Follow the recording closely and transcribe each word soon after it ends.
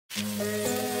Getting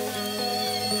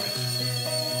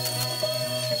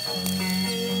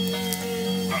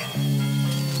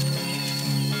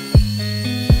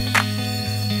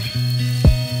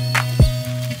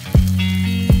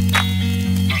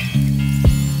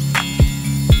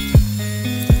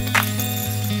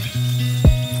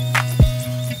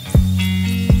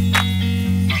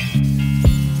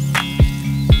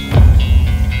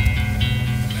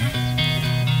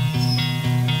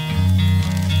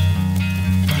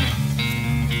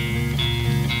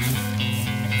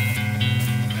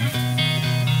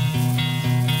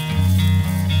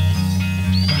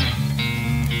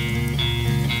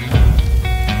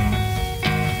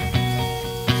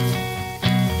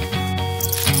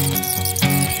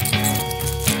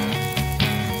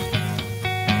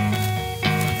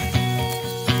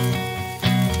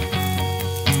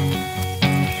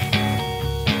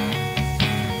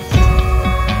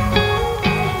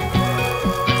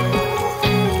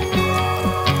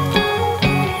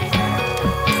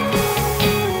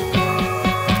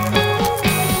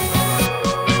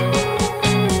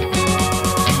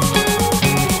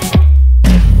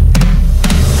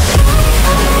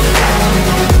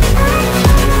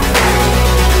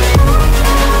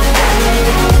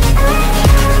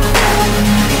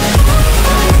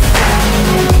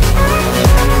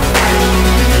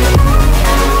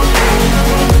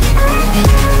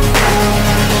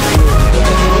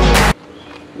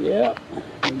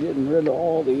rid of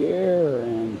all the air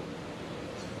and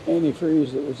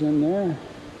antifreeze that was in there.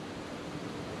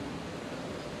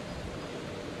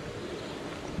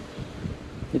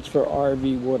 It's for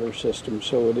RV water system,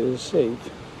 so it is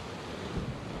safe.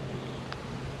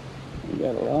 We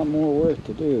got a lot more work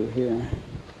to do here.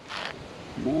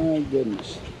 My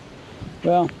goodness.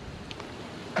 Well,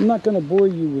 I'm not going to bore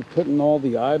you with putting all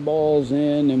the eyeballs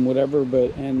in and whatever,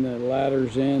 and the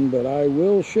ladders in, but I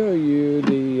will show you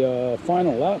the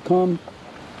final outcome,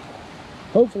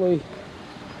 hopefully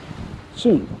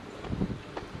soon.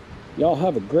 Y'all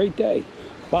have a great day.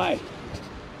 Bye.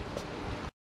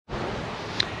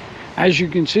 As you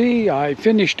can see, I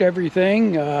finished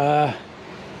everything.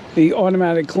 The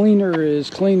automatic cleaner is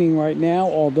cleaning right now,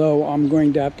 although I'm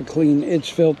going to have to clean its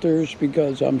filters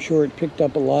because I'm sure it picked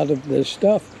up a lot of this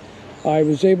stuff. I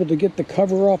was able to get the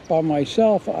cover off by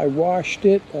myself. I washed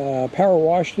it, power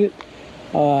washed it,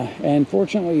 and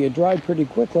fortunately it dried pretty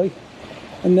quickly.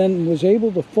 And then was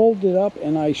able to fold it up,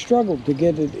 and I struggled to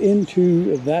get it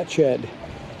into that shed.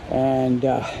 And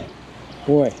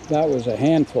boy, that was a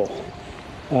handful.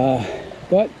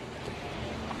 But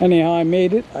anyhow, I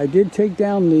made it. I did take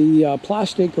down the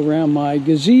plastic around my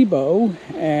gazebo,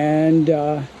 and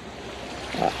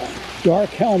Dark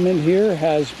Helmet here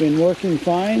has been working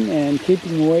fine and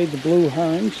keeping away the blue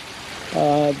herons.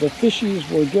 The fishies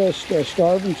were just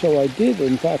starving, so I did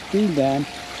in fact feed them,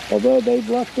 although they've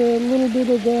left a little bit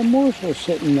of a morsel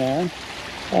sitting there.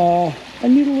 I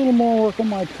need a little more work on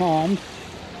my pond.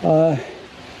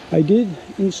 I did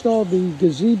install the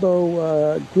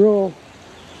gazebo grill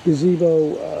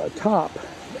gazebo top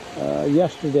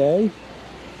yesterday,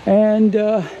 and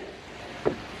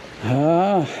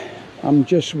I'm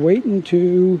just waiting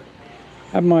to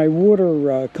have my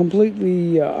water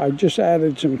completely. I just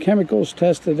added some chemicals,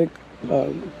 tested it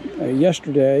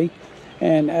yesterday,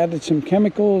 and added some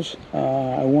chemicals.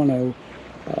 I want to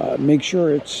make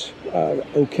sure it's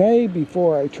okay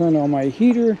before I turn on my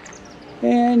heater,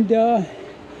 and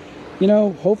you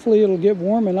know, hopefully it'll get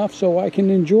warm enough so I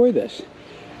can enjoy this.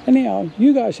 Anyhow,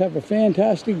 you guys have a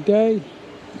fantastic day.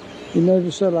 You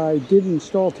notice that I did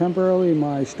install temporarily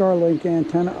my Starlink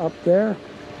antenna up there,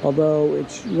 although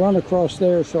it's run across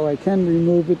there, so I can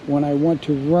remove it when I want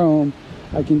to roam.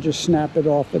 I can just snap it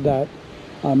off of that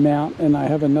mount, and I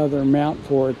have another mount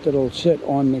for it that'll sit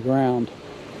on the ground.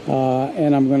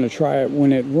 And I'm going to try it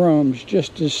when it roams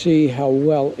just to see how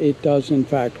well it does in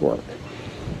fact work.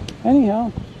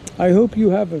 Anyhow, I hope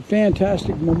you have a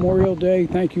fantastic Memorial Day.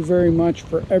 Thank you very much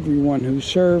for everyone who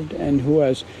served and who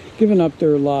has given up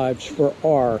their lives for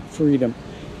our freedom.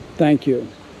 Thank you.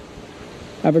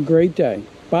 Have a great day.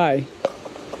 Bye.